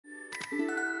Hey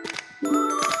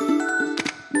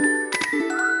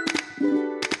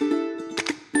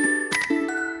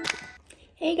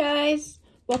guys,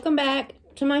 welcome back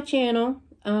to my channel.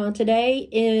 Today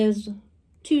is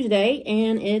Tuesday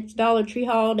and it's Dollar Tree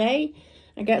haul day.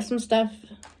 I got some stuff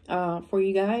for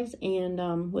you guys,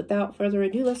 and without further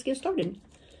ado, let's get started.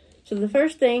 So the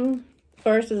first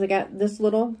is I got this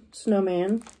little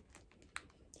snowman.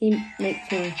 He makes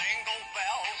me...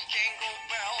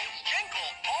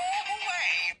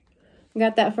 I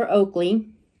got that for Oakley.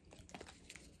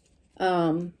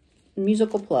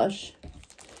 Musical plush.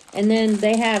 And then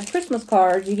they have Christmas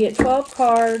cards. You get 12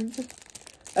 cards,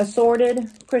 assorted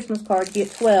Christmas cards. You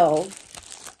get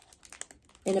 12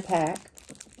 in a pack.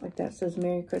 Like that says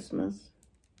Merry Christmas.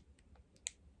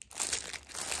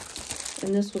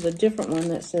 And this was a different one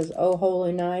that says Oh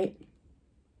Holy Night.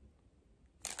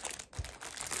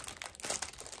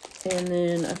 And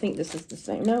then I think this is the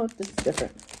same. No, this is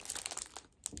different.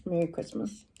 Merry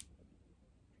Christmas.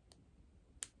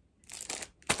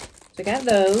 So I got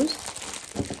those.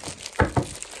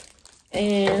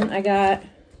 And I got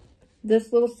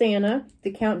this little Santa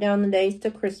to count down the days to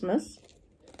Christmas.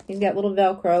 He's got little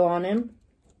Velcro on him.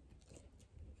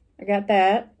 I got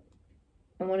that.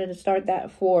 I wanted to start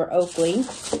that for Oakley.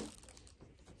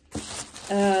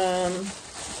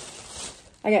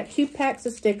 I got 2 packs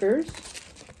of stickers.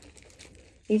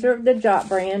 These are the Jot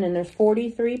brand, and there's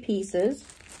 43 pieces.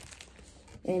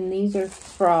 And these are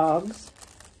frogs.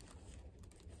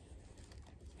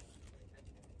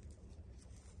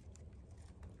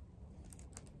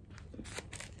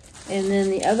 And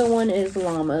then the other one is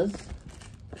llamas,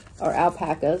 or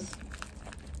alpacas.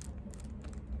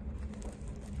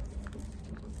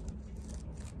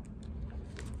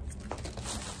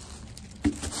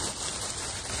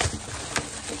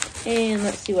 And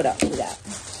let's see what else we got.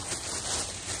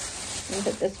 Let me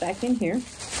put this back in here.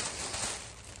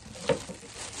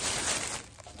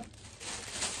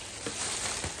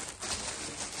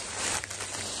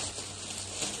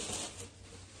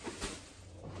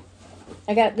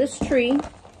 I got this tree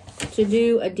to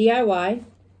do a DIY,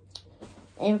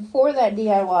 and for that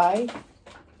DIY,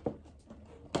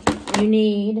 you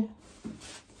need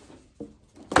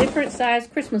different size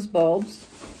Christmas bulbs,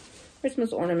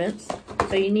 Christmas ornaments.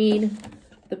 So you need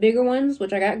the bigger ones,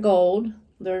 which I got gold.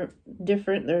 They're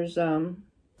different. There's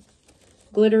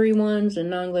glittery ones and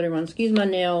non-glittery ones. Excuse my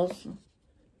nails.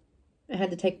 I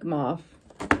had to take them off.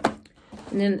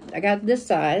 And then I got this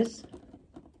size.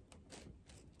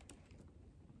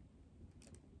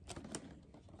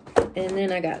 And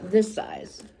then I got this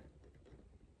size.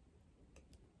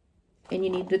 And you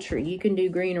need the tree. You can do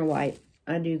green or white.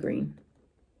 I do green.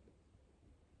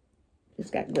 It's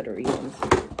got glittery ones.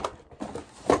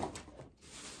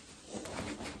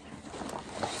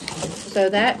 So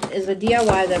that is a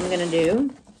DIY that I'm going to do.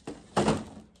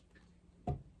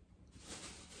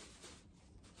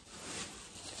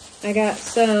 I got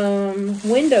some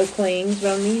window clings,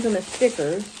 but I'm using the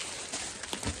stickers.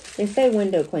 They say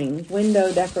window clings,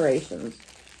 window decorations.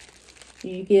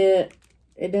 You get,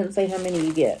 it doesn't say how many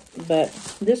you get, but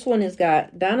this one has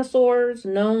got dinosaurs,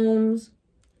 gnomes,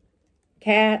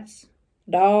 cats,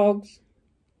 dogs,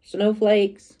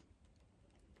 snowflakes.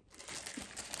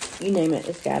 You name it,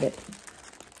 it's got it.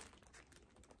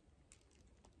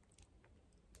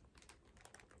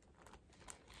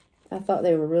 I thought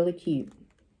they were really cute.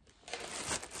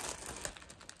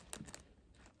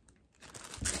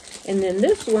 And then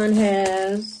this one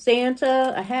has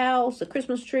Santa, a house, a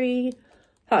Christmas tree,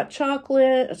 hot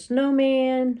chocolate, a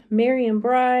snowman, Merry and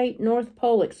Bright, North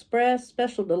Pole Express,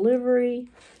 special delivery,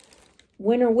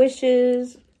 winter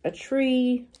wishes, a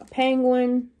tree, a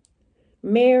penguin,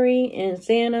 Mary and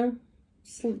Santa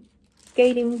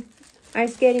skating,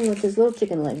 ice skating with his little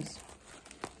chicken legs.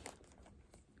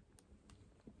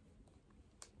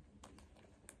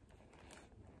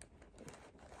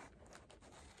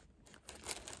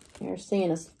 There's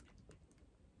Santa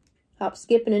hop,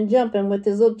 skipping, and jumping with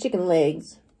his little chicken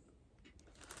legs.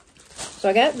 So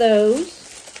I got those.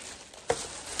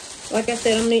 Like I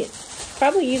said, I'm going to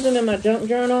probably use them in my junk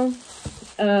journal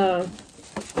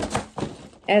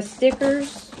as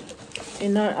stickers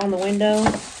and not on the window.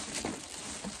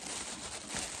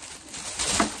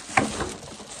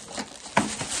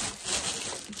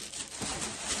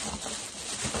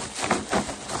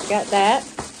 Got that.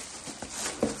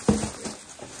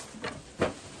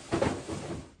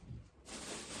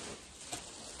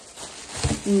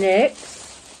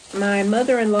 Next, my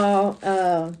mother-in-law,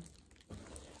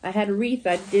 I had a wreath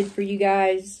I did for you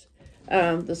guys.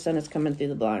 The sun is coming through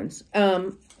the blinds.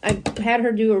 I had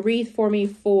her do a wreath for me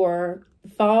for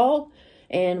fall,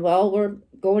 and well, we're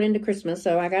going into Christmas,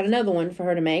 so I got another one for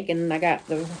her to make. And I got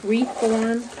the wreath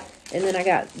form, and then I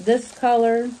got this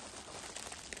color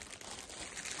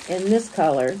and this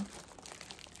color.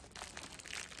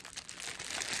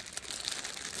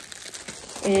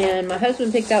 And my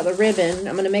husband picked out the ribbon.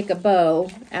 I'm going to make a bow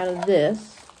out of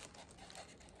this.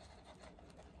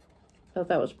 Thought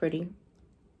that was pretty.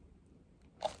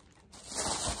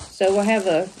 So we'll have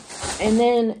a, and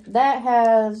then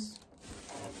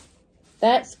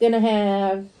that's going to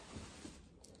have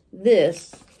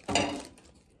this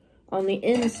on the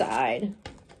inside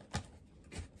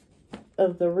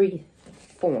of the wreath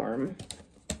form.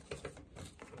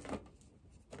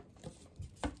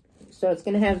 So it's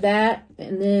going to have that,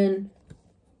 and then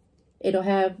it'll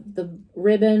have the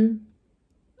ribbon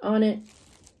on it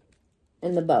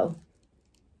and the bow.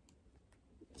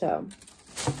 So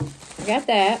I got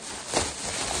that.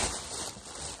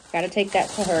 Got to take that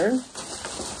to her.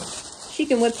 She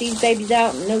can whip these babies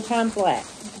out in no time flat.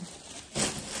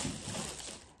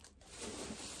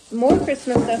 More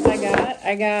Christmas stuff I got.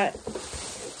 I got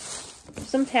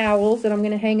some towels that I'm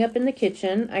going to hang up in the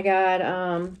kitchen. I got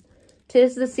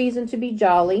 'Tis the Season to Be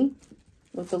Jolly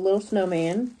with the little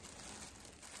snowman.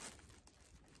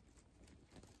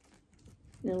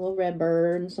 And a little red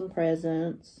bird and some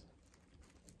presents.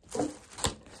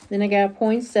 Then I got a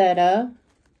poinsettia.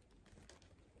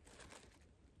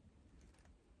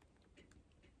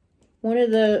 One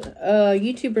of the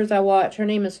YouTubers I watch, her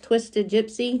name is Twisted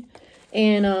Gypsy.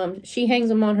 And she hangs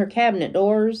them on her cabinet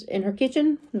doors in her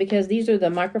kitchen because these are the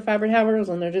microfiber towels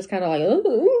and they're just kind of like,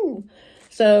 ooh.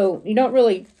 So you don't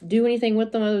really do anything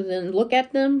with them other than look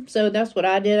at them. So that's what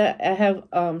I did. I have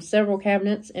several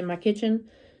cabinets in my kitchen.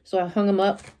 So I hung them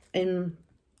up in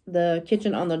the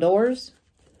kitchen on the doors.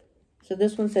 So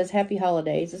this one says Happy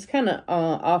Holidays. It's kind of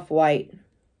off-white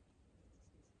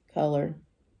color.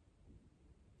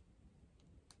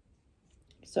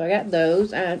 So I got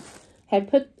those. I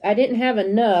didn't have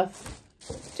enough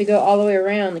to go all the way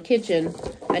around the kitchen.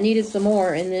 I needed some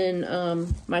more, and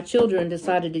then my children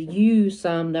decided to use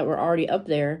some that were already up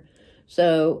there,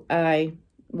 so I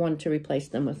wanted to replace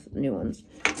them with new ones.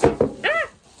 Ah!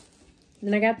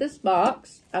 Then I got this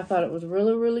box. I thought it was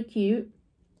really, really cute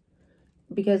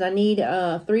because I need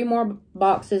 3 more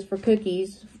boxes for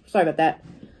cookies. Sorry about that.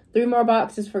 3 more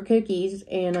boxes for cookies,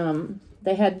 and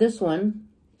they had this one.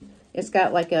 It's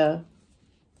got like a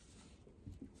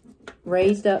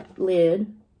raised up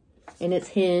lid, and it's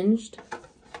hinged,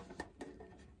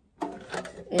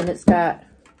 and it's got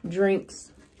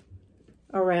drinks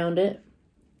around it.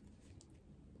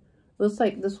 Looks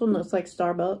like this one looks like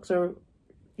Starbucks, or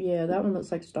yeah, that one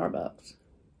looks like Starbucks.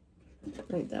 I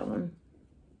think that one.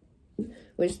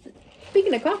 Which,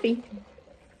 speaking of coffee,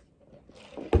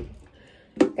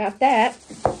 got that,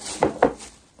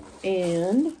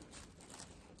 and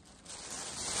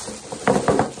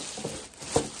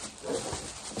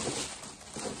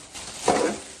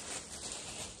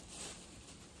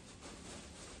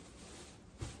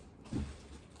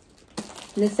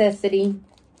necessity.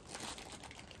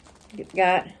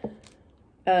 Got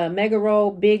Mega Roll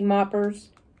Big Moppers.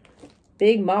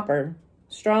 Big Mopper.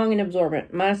 Strong and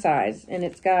absorbent. My size. And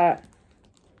it's got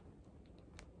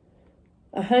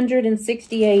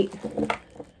 168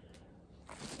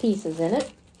 pieces in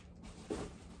it.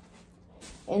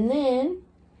 And then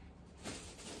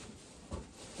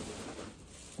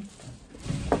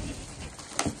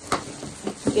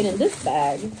get in this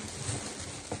bag.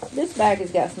 This bag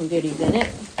has got some goodies in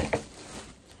it.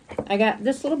 I got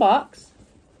this little box.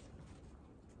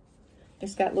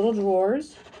 It's got little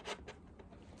drawers.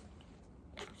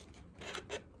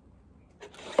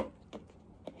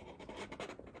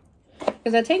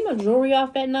 Because I take my jewelry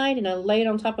off at night and I lay it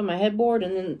on top of my headboard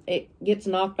and then it gets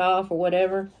knocked off or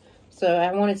whatever. So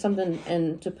I wanted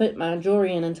something to put my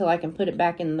jewelry in until I can put it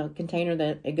back in the container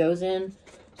that it goes in.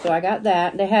 So I got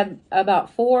that. They had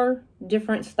about 4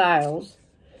 different styles.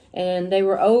 And they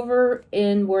were over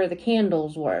in where the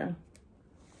candles were.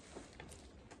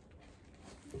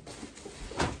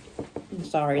 I'm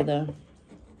sorry, the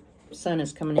sun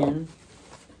is coming in.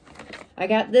 I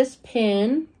got this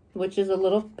pin, which is a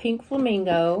little pink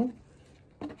flamingo,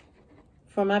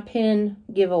 for my pin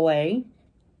giveaway.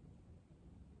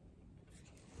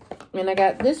 And I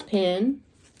got this pin,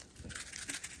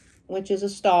 which is a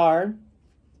star,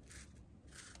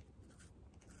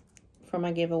 for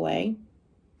my giveaway.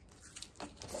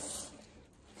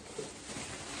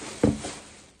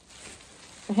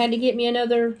 I had to get me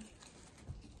another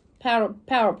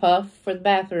Power Puff for the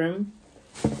bathroom.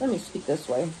 Let me speak this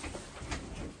way.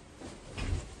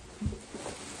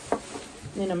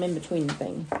 Then I'm in between the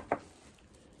thing.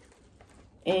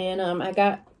 And I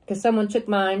got because someone took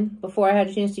mine before I had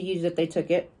a chance to use it. They took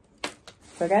it.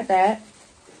 So I got that.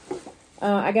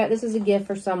 I got this as a gift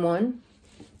for someone.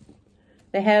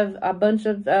 They have a bunch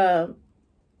of the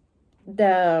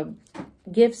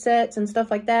gift sets and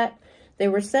stuff like that. They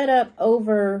were set up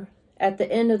over at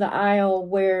the end of the aisle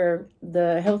where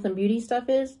the health and beauty stuff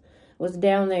was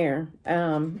down there.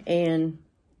 And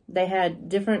they had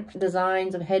different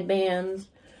designs of headbands.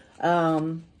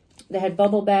 They had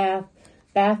bubble bath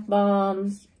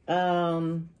bombs,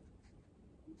 little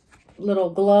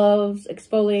gloves,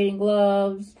 exfoliating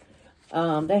gloves.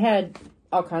 They had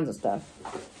all kinds of stuff.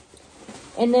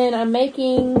 And then I'm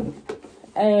making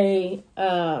a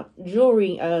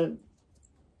jewelry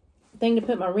thing to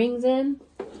put my rings in.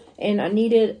 And I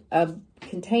needed a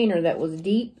container that was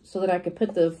deep so that I could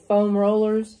put the foam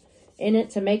rollers in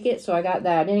it to make it. So I got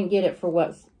that. I didn't get it for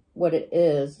what it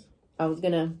is. I was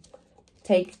going to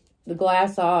take the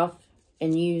glass off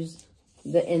and use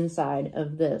the inside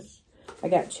of this. I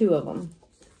got 2 of them.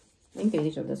 I think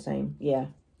these are the same. Yeah.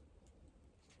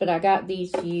 But I got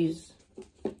these to use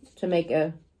to make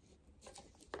a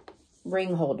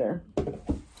ring holder.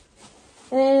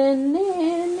 And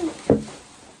then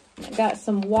I got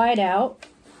some whiteout.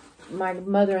 My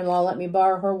mother-in-law let me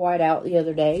borrow her whiteout the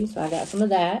other day, so I got some of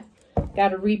that.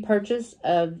 Got a repurchase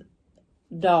of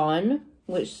Dawn,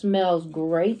 which smells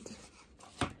great.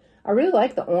 I really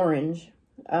like the orange.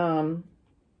 It's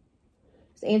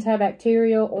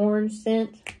antibacterial orange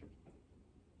scent.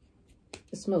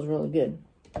 It smells really good.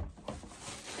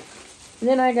 And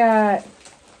then I got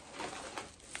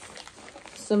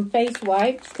some face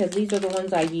wipes, because these are the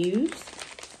ones I use.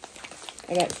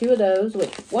 I got 2 of those,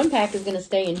 which one pack is going to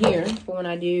stay in here for when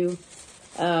I do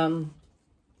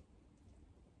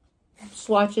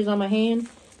swatches on my hand.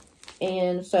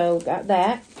 And so got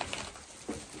that.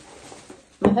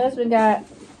 My husband got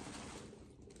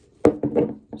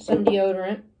some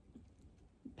deodorant.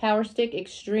 Power Stick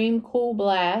Extreme Cool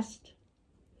Blast.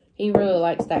 He really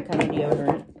likes that kind of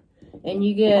deodorant. And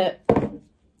you get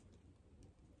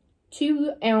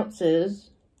 2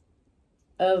 ounces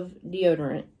of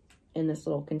deodorant in this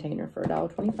little container for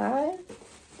 $1.25.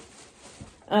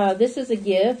 This is a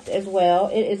gift as well.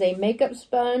 It is a makeup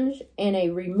sponge and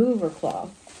a remover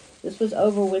cloth. This was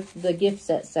over with the gift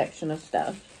set section of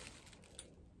stuff.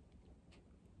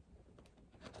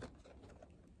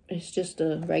 It's just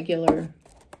a regular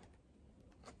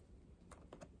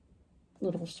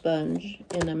little sponge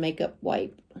and a makeup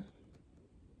wipe.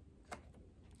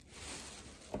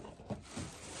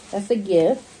 That's a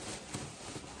gift.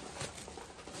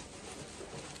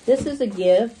 This is a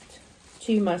gift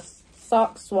to my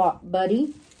Sock Swap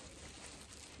buddy.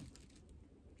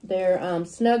 They're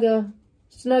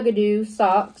Snuggadoo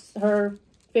socks. Her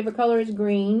favorite color is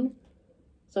green.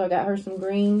 So I got her some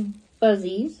green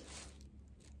fuzzies.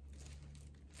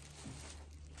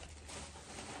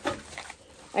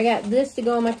 I got this to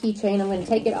go on my keychain. I'm going to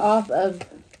take it off of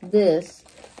this.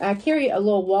 I carry a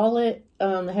little wallet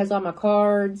that has all my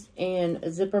cards and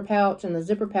a zipper pouch. And the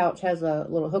zipper pouch has a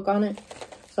little hook on it.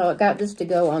 So I got this to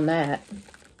go on that.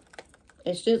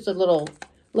 It's just a little,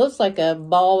 looks like a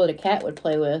ball that a cat would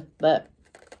play with. But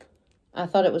I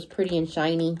thought it was pretty and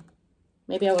shiny.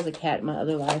 Maybe I was a cat in my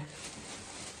other life.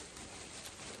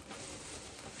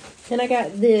 Then I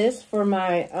got this for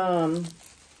my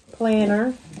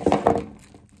planner.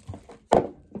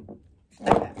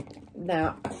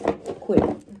 Now, quit.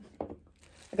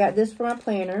 I got this for my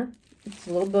planner. It's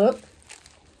a little book.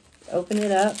 Open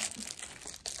it up.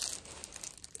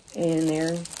 And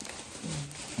there.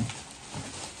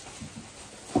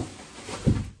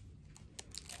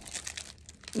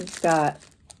 It's got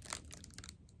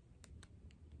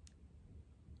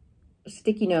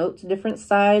sticky notes, different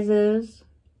sizes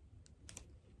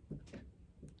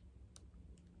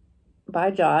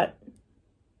by Jot.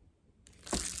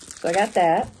 So I got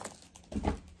that.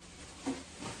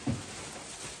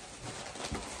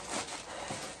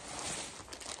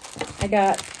 I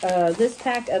got this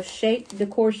pack of shaped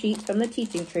decor sheets from the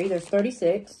Teaching Tree. There's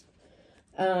 36.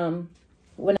 Sorry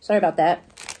about that.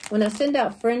 When I send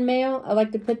out friend mail, I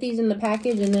like to put these in the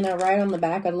package and then I write on the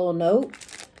back a little note.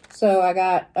 So I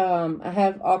got, I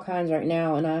have all kinds right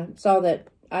now, and I saw that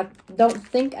I don't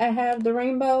think I have the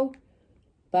rainbow,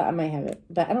 but I may have it.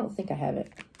 But I don't think I have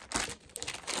it.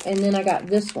 And then I got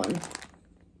this one.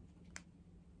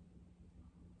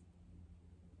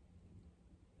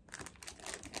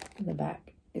 The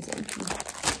back is empty.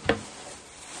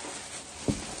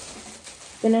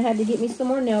 Then I had to get me some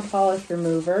more nail polish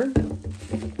remover.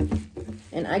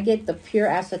 And I get the pure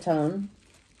acetone.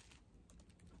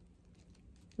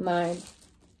 My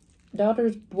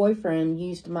daughter's boyfriend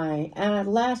used my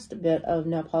last bit of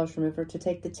nail polish remover to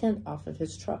take the tint off of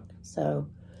his truck. So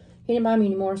he didn't buy me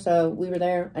anymore, so we were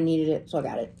there. I needed it, so I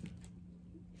got it.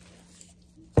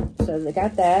 So they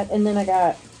got that. And then I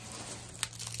got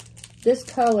this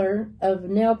color of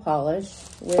nail polish,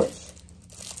 which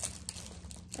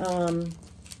I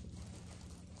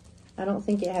don't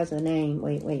think it has a name.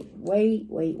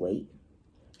 Wait.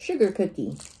 Sugar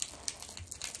Cookie.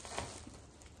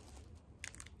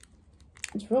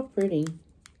 It's real pretty.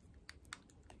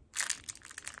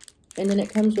 And then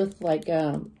it comes with like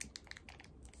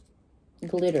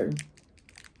glitter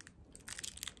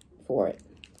for it.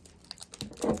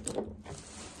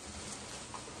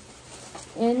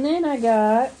 And then I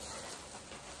got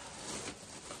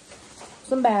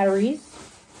some batteries.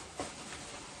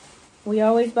 We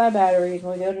always buy batteries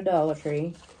when we go to Dollar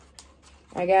Tree.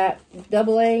 I got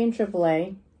AA and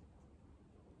AAA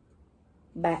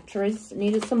batteries.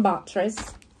 Needed some batteries.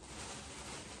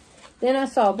 Then I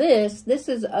saw this. This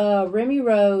is a Remy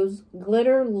Rose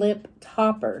Glitter Lip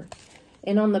Topper.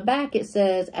 And on the back it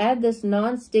says, add this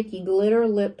non-sticky glitter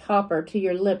lip topper to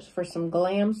your lips for some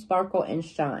glam, sparkle, and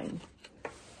shine.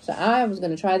 So I was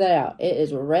going to try that out. It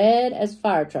is red as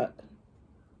fire truck.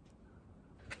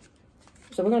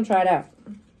 So we're going to try it out.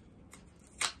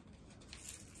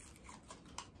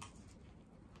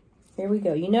 Here we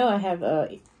go. You know I have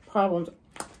problems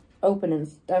opening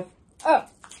stuff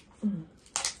up.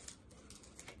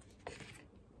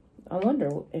 I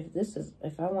wonder if this is,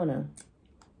 if I want to.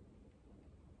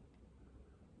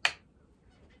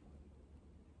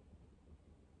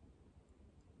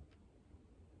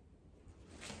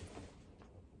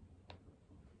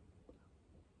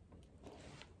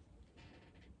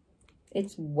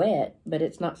 It's wet, but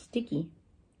it's not sticky.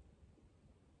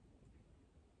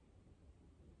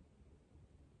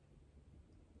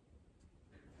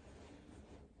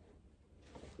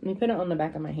 Let me put it on the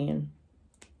back of my hand.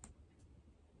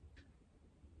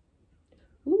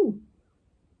 Ooh.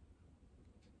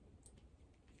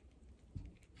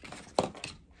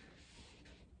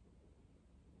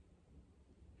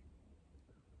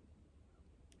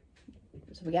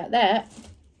 So we got that.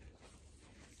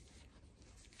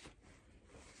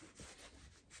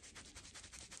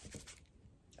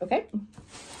 Okay.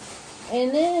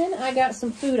 And then I got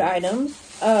some food items.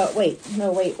 Wait.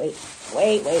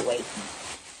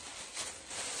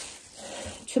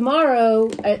 Tomorrow,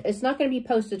 it's not going to be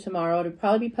posted tomorrow. It'll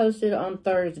probably be posted on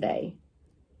Thursday.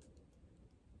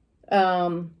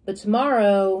 But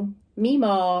tomorrow,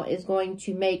 Meemaw is going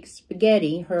to make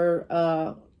spaghetti,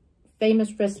 her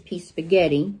famous recipe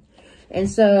spaghetti. And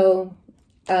so,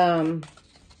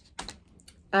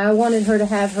 I wanted her to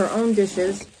have her own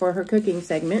dishes for her cooking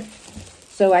segment.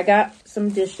 So I got some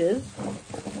dishes.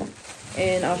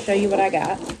 And I'll show you what I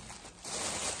got.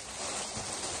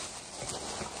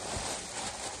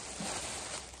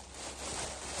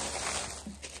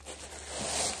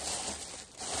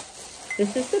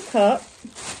 This is the cup.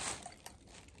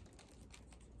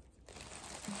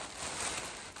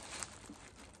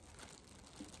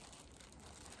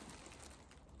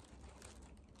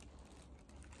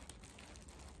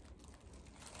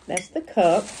 That's the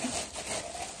cup.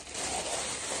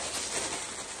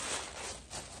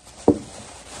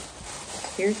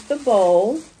 Here's the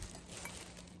bowl.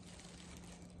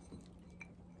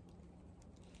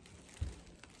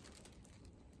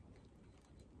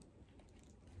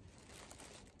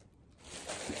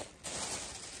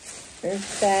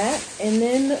 There's that, and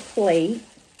then the plate.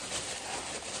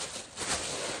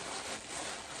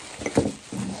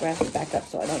 Wrap it back up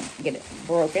so I don't get it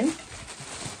broken.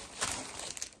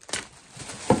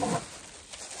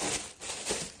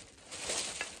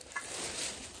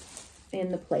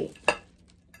 And the plate.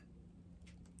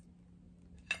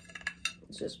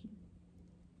 It's just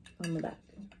on the back.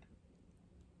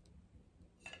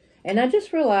 And I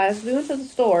just realized, we went to the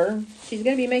store. She's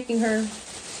going to be making her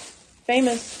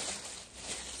famous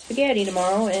spaghetti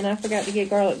tomorrow, and I forgot to get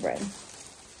garlic bread.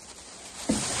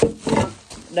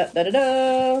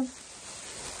 Da-da-da-da.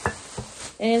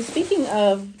 And speaking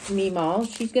of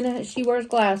Meemaw, she wears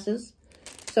glasses.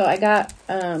 So I got,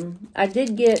 I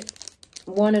did get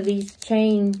one of these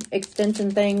chain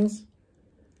extension things,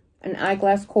 an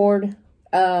eyeglass cord,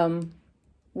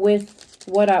 with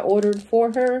what I ordered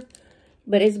for her.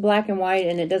 But it's black and white,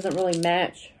 and it doesn't really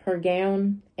match her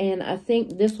gown. And I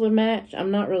think this would match.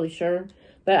 I'm not really sure.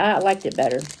 But I liked it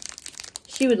better.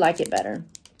 She would like it better.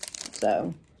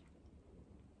 So.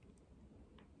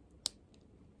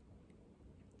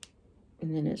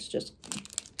 And then it's just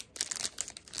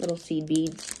little seed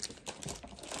beads.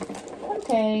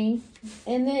 Okay.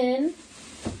 And then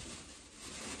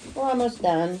we're almost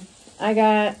done. I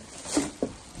got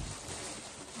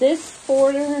this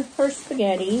for her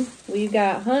spaghetti. We've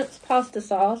got Hunt's pasta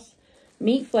sauce,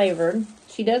 meat flavored.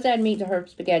 She does add meat to her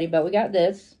spaghetti, but we got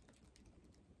this.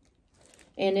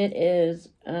 And it is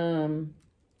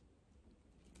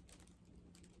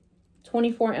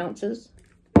 24 ounces.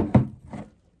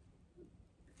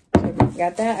 So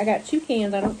got that. I got 2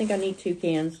 cans. I don't think I need 2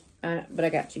 cans, but I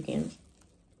got 2 cans.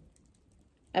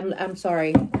 I'm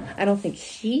sorry. I don't think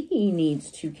she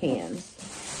needs 2 cans,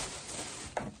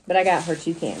 but I got her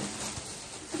 2 cans.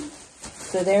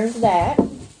 So there's that.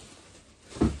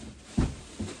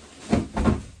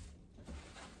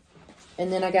 And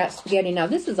then I got spaghetti. Now,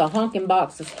 this is a honking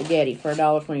box of spaghetti for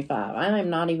 $1.25. I am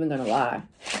not even going to lie.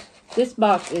 This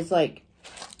box is like,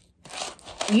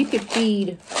 you could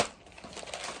feed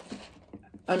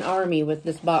an army with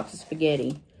this box of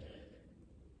spaghetti.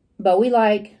 But we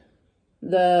like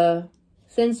the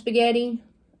thin spaghetti.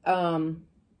 So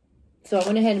I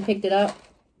went ahead and picked it up.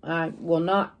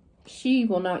 She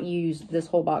will not use this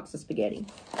whole box of spaghetti.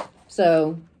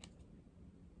 So,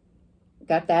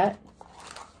 got that.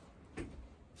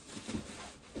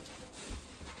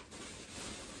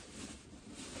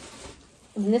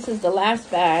 And this is the last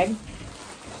bag.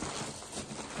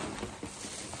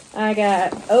 I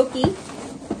got Oki,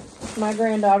 my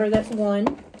granddaughter, that's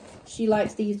 1. She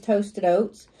likes these toasted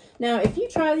oats. Now, if you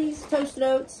try these toasted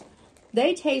oats,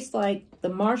 they taste like the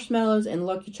marshmallows and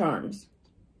Lucky Charms.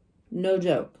 No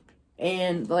joke.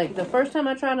 And, like, the first time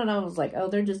I tried it, I was like, oh,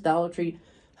 they're just Dollar Tree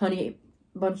honey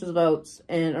bunches of oats.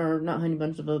 Or not honey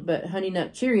bunches of oats, but Honey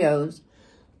Nut Cheerios.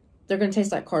 They're going to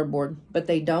taste like cardboard. But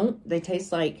they don't. They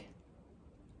taste like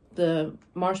the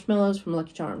marshmallows from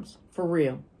Lucky Charms. For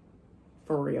real.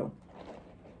 For real.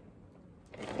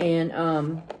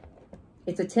 And,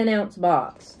 it's a 10-ounce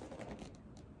box.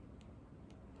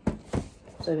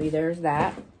 So there's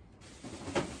that.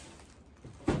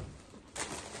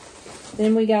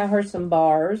 Then we got her some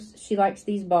bars. She likes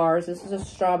these bars. This is a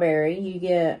strawberry. You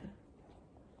get,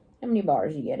 how many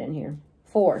bars you get in here?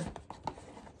 4.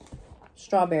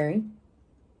 Strawberry.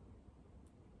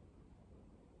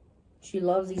 She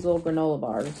loves these little granola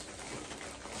bars.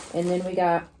 And then we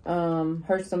got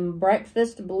her some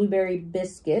breakfast blueberry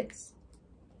biscuits.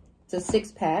 It's a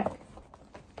 6-pack.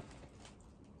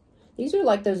 These are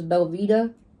like those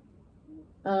Belvita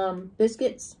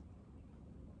biscuits.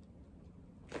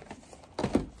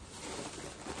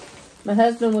 My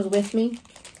husband was with me.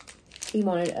 He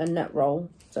wanted a nut roll.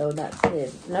 So that's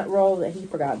his nut roll that he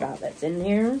forgot about. That's in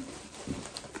here.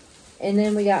 And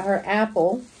then we got her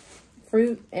apple,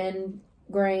 fruit and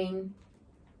grain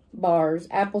bars.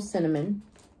 Apple cinnamon.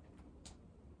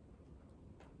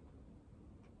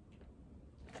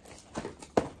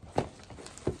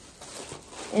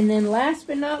 And then last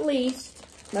but not least,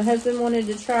 my husband wanted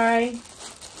to try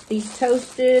these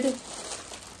toasted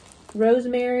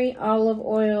rosemary, olive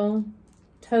oil,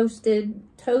 toasteds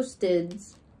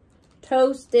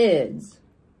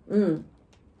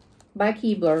by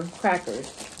Keebler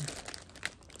crackers.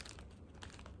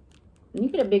 And you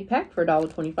get a big pack for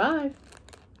 $1.25.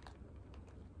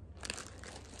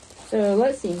 So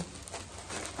let's see.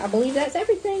 I believe that's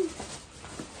everything.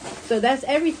 So that's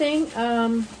everything.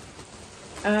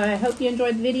 I hope you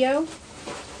enjoyed the video.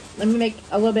 Let me make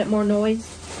a little bit more noise.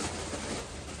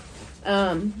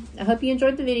 I hope you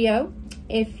enjoyed the video.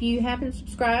 If you haven't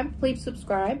subscribed, please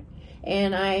subscribe.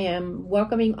 And I am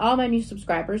welcoming all my new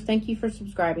subscribers. Thank you for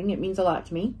subscribing. It means a lot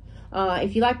to me.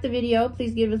 If you like the video,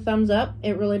 please give it a thumbs up.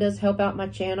 It really does help out my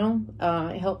channel.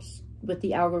 It helps with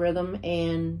the algorithm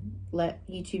and let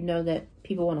YouTube know that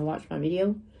people want to watch my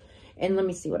video. And let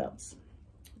me see what else.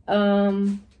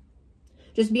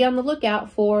 Just be on the lookout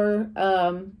for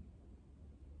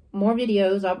more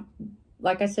videos.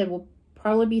 Like I said, will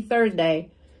probably be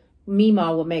Thursday.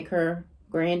 Meemaw will make her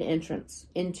grand entrance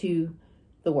into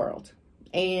the world.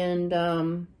 And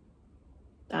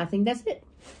I think that's it.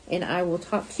 And I will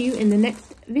talk to you in the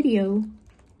next video.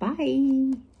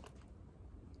 Bye.